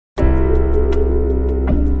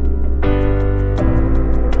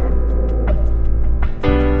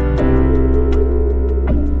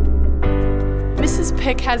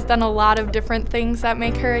has done a lot of different things that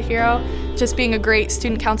make her a hero, just being a great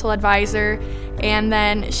student council advisor. And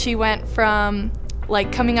then she went from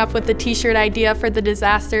like coming up with the t-shirt idea for the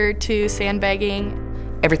disaster to sandbagging.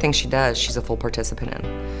 Everything she does, she's a full participant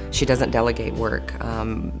in. She doesn't delegate work.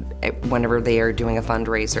 Whenever they are doing a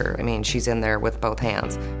fundraiser, I mean, she's in there with both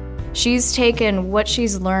hands. She's taken what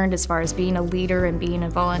she's learned as far as being a leader and being a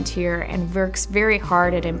volunteer and works very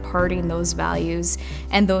hard at imparting those values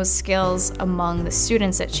and those skills among the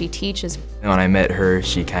students that she teaches. When I met her,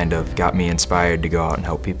 she kind of got me inspired to go out and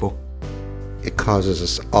help people. It causes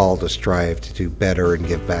us all to strive to do better and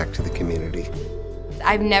give back to the community.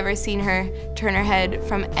 I've never seen her turn her head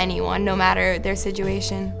from anyone, no matter their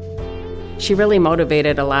situation. She really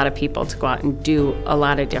motivated a lot of people to go out and do a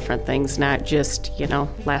lot of different things, not just,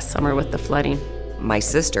 last summer with the flooding. My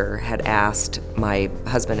sister had asked my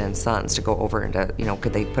husband and sons to go over and,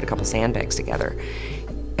 could they put a couple sandbags together?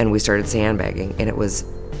 And we started sandbagging, and it was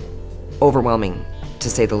overwhelming, to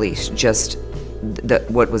say the least, just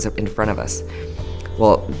what was in front of us.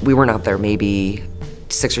 Well, we weren't out there maybe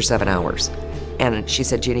 6 or 7 hours. And she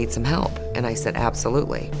said, "Do you need some help?" And I said,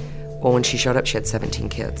 "Absolutely." Well, when she showed up, she had 17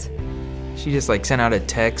 kids. She just sent out a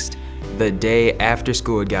text the day after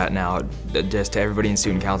school had gotten out, just to everybody in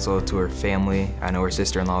student council, to her family. I know her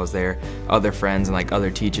sister-in-law was there, other friends and other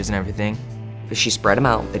teachers and everything. She spread them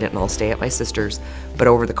out. They didn't all stay at my sister's, but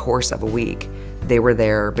over the course of a week, they were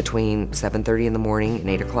there between 7:30 in the morning and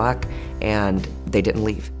 8 o'clock, and they didn't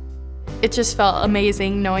leave. It just felt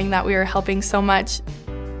amazing knowing that we were helping so much.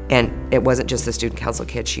 And it wasn't just the student council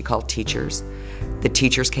kids, she called teachers. The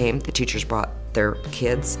teachers came, the teachers brought their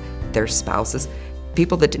kids, their spouses,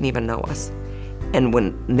 people that didn't even know us. And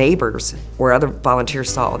when neighbors or other volunteers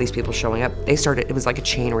saw all these people showing up, it was like a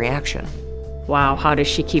chain reaction. Wow, how does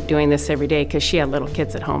she keep doing this every day? Because she had little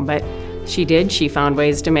kids at home, but she did. She found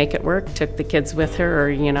ways to make it work, took the kids with her,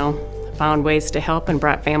 or, found ways to help and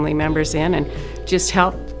brought family members in and just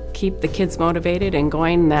helped keep the kids motivated and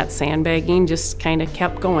going. That sandbagging just kind of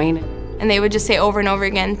kept going. And they would just say over and over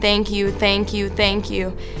again, "Thank you, thank you, thank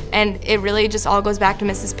you." And it really just all goes back to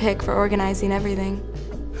Mrs. Pick for organizing everything.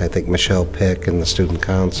 I think Michelle Pick and the student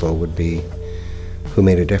council would be who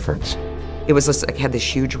made a difference. It was just had this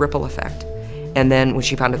huge ripple effect. And then when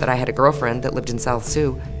she found out that I had a girlfriend that lived in South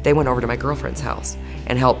Sioux, they went over to my girlfriend's house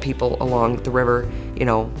and helped people along the river,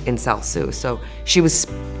 in South Sioux. So she was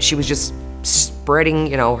just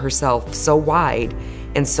spreading, herself so wide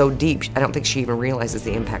and so deep. I don't think she even realizes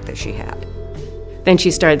the impact that she had. Then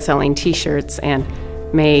she started selling t-shirts and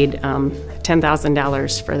made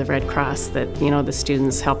 $10,000 for the Red Cross that, the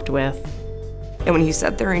students helped with. And when you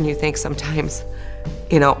sit there and you think sometimes,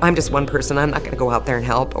 I'm just one person, I'm not gonna go out there and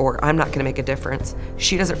help, or I'm not gonna make a difference,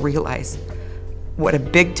 she doesn't realize what a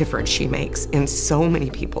big difference she makes in so many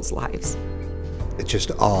people's lives. It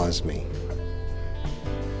just awes me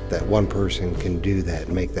that one person can do that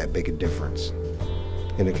and make that big a difference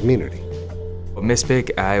in a community. Well, Miss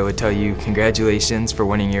Pick, I would tell you congratulations for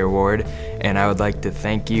winning your award, and I would like to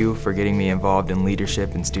thank you for getting me involved in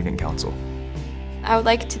leadership and student council. I would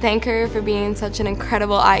like to thank her for being such an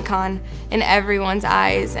incredible icon in everyone's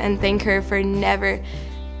eyes, and thank her for never,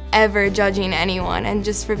 ever judging anyone, and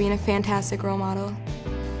just for being a fantastic role model.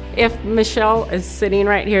 If Michelle is sitting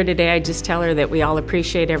right here today, I just tell her that we all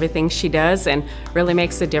appreciate everything she does and really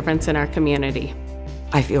makes a difference in our community.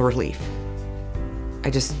 I feel relief. I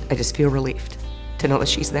just feel relieved to know that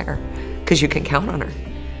she's there, because you can count on her.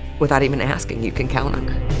 Without even asking, you can count on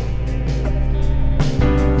her.